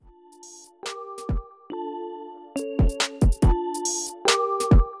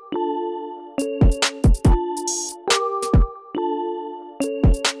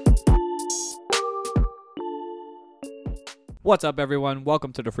What's up, everyone?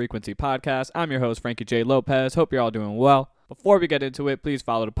 Welcome to the Frequency Podcast. I'm your host, Frankie J. Lopez. Hope you're all doing well. Before we get into it, please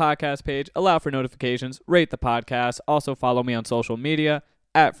follow the podcast page, allow for notifications, rate the podcast. Also, follow me on social media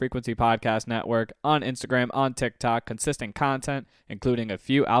at Frequency Podcast Network, on Instagram, on TikTok, consistent content, including a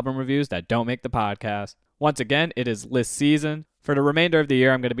few album reviews that don't make the podcast. Once again, it is list season. For the remainder of the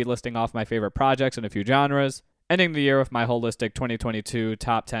year, I'm going to be listing off my favorite projects in a few genres, ending the year with my holistic 2022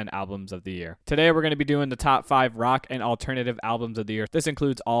 top 10 albums of the year. Today, we're going to be doing the top 5 rock and alternative albums of the year. This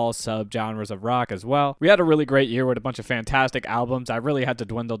includes all sub-genres of rock as well. We had a really great year with a bunch of fantastic albums. I really had to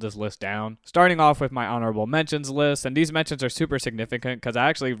dwindle this list down. Starting off with my honorable mentions list, and these mentions are super significant because I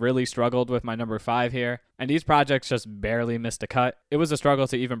actually really struggled with my number 5 here, and these projects just barely missed a cut. It was a struggle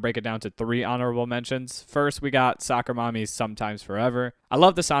to even break it down to 3 honorable mentions. First, we got Soccer Mommy's Sometimes Forever. I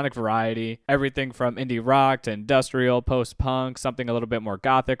love the sonic variety, everything from indie rock to industrial, post-punk, something a little bit more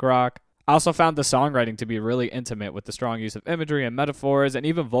gothic rock. I also found the songwriting to be really intimate with the strong use of imagery and metaphors and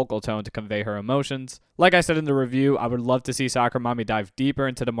even vocal tone to convey her emotions. Like I said in the review, I would love to see Soccer Mommy dive deeper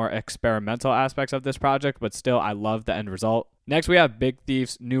into the more experimental aspects of this project, but still I love the end result. Next, we have Big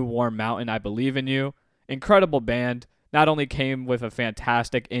Thief's New Warm Mountain, I Believe in You. Incredible band. Not only came with a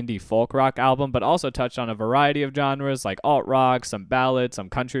fantastic indie folk rock album, but also touched on a variety of genres like alt rock, some ballads, some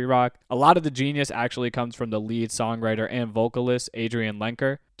country rock. A lot of the genius actually comes from the lead songwriter and vocalist, Adrian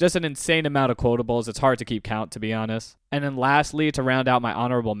Lenker. Just an insane amount of quotables. It's hard to keep count, to be honest. And then lastly, to round out my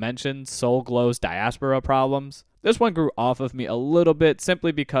honorable mentions, Soul Glow's Diaspora Problems. This one grew off of me a little bit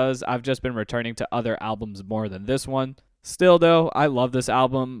simply because I've just been returning to other albums more than this one. Still, though, I love this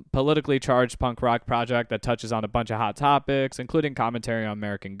album. Politically charged punk rock project that touches on a bunch of hot topics, including commentary on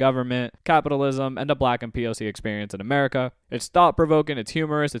American government, capitalism, and the Black and POC experience in America. It's thought-provoking, it's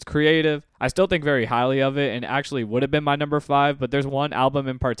humorous, it's creative. I still think very highly of it and actually would have been my number 5, but there's one album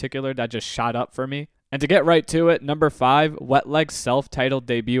in particular that just shot up for me. And to get right to it, number 5, Wet Leg's self-titled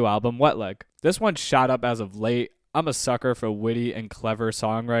debut album, Wet Leg. This one shot up as of late. I'm a sucker for witty and clever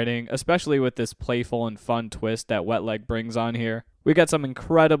songwriting, especially with this playful and fun twist that Wet Leg brings on here. We got some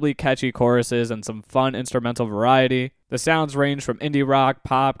incredibly catchy choruses and some fun instrumental variety. The sounds range from indie rock,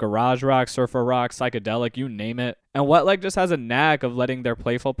 pop, garage rock, surfer rock, psychedelic, you name it. And Wet Leg just has a knack of letting their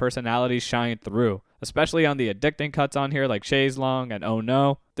playful personalities shine through, especially on the addicting cuts on here like Chaise Long and Oh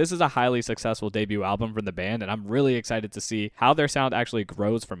No. This is a highly successful debut album from the band, and I'm really excited to see how their sound actually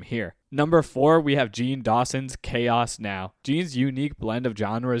grows from here. Number 4, we have Jean Dawson's Chaos Now. Jean's unique blend of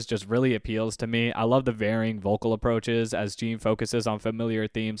genres just really appeals to me. I love the varying vocal approaches as Jean focuses on familiar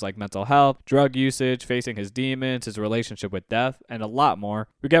themes like mental health, drug usage, facing his demons, his relationship with death, and a lot more.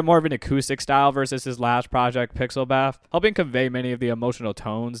 We get more of an acoustic style versus his last project, Pixel Bath, helping convey many of the emotional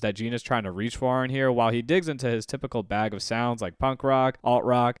tones that Jean is trying to reach for in here while he digs into his typical bag of sounds like punk rock, alt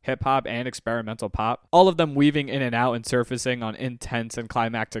rock, hip-hop, and experimental pop, all of them weaving in and out and surfacing on intense and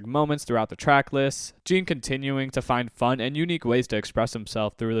climactic moments throughout the track list. Jean continuing to find fun and unique ways to express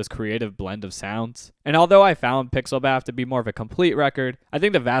himself through this creative blend of sounds. And although I found Pixel Bath to be more of a complete record, I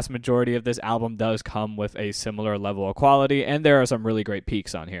think the vast majority of this album does come with a similar level of quality, and there are some really great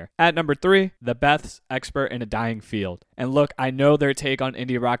peaks on here. At number 3, The Beths, Expert in a Dying Field. And look, I know their take on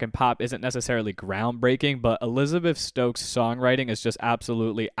indie rock and pop isn't necessarily groundbreaking, but Elizabeth Stokes' songwriting is just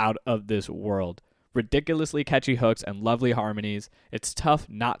absolutely out of this world. Ridiculously catchy hooks and lovely harmonies. It's tough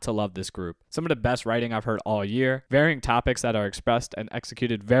not to love this group. Some of the best writing I've heard all year, varying topics that are expressed and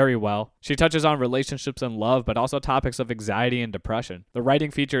executed very well. She touches on relationships and love, but also topics of anxiety and depression. The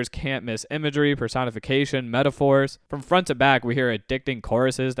writing features can't miss imagery, personification, metaphors. From front to back, we hear addicting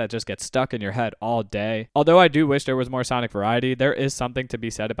choruses that just get stuck in your head all day. Although I do wish there was more sonic variety, there is something to be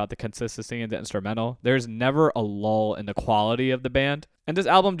said about the consistency in the instrumental. There's never a lull in the quality of the band. And this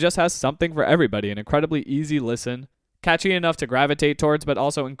album just has something for everybody, an incredibly easy listen, catchy enough to gravitate towards, but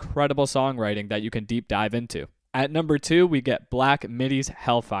also incredible songwriting that you can deep dive into. At number 2, we get Black Midi's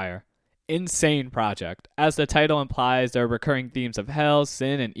Hellfire. Insane project. As the title implies, there are recurring themes of hell,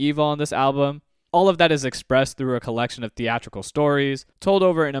 sin, and evil on this album. All of that is expressed through a collection of theatrical stories, told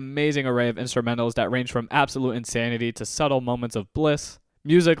over an amazing array of instrumentals that range from absolute insanity to subtle moments of bliss.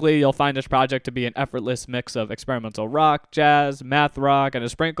 Musically, you'll find this project to be an effortless mix of experimental rock, jazz, math rock, and a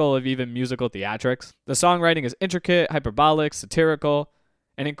sprinkle of even musical theatrics. The songwriting is intricate, hyperbolic, satirical,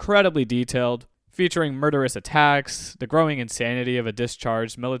 and incredibly detailed, featuring murderous attacks, the growing insanity of a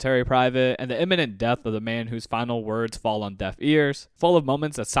discharged military private, and the imminent death of the man whose final words fall on deaf ears, full of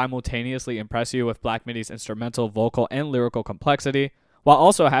moments that simultaneously impress you with Black Midi's instrumental, vocal, and lyrical complexity, while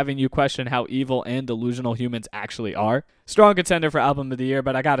also having you question how evil and delusional humans actually are. Strong contender for Album of the Year,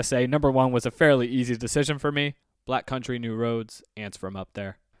 but I gotta say, number 1 was a fairly easy decision for me. Black Country New Roads, Ants from Up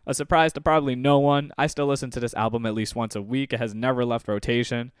There. A surprise to probably no one, I still listen to this album at least once a week. It has never left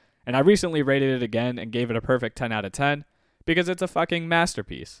rotation. And I recently rated it again and gave it a perfect 10 out of 10 because it's a fucking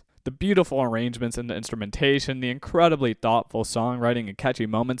masterpiece. The beautiful arrangements and the instrumentation, the incredibly thoughtful songwriting and catchy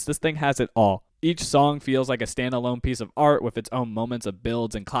moments, this thing has it all. Each song feels like a standalone piece of art with its own moments of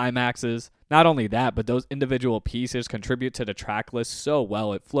builds and climaxes. Not only that, but those individual pieces contribute to the track list so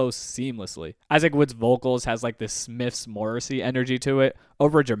well, it flows seamlessly. Isaac Wood's vocals has like this Smiths Morrissey energy to it,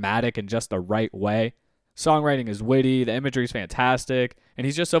 over dramatic in just the right way. Songwriting is witty, the imagery is fantastic, and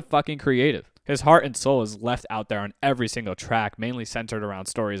he's just so fucking creative. His heart and soul is left out there on every single track, mainly centered around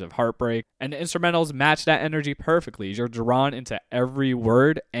stories of heartbreak, and the instrumentals match that energy perfectly. You're drawn into every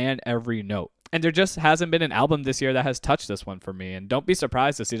word and every note. And there just hasn't been an album this year that has touched this one for me, and don't be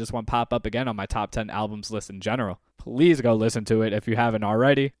surprised to see this one pop up again on my top 10 albums list in general. Please go listen to it if you haven't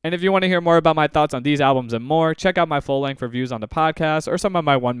already. And if you want to hear more about my thoughts on these albums and more, check out my full-length reviews on the podcast or some of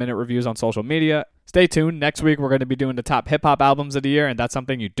my 1-minute reviews on social media. Stay tuned. Next week, we're going to be doing the top hip-hop albums of the year, and that's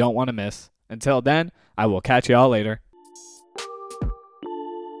something you don't want to miss. Until then, I will catch y'all later.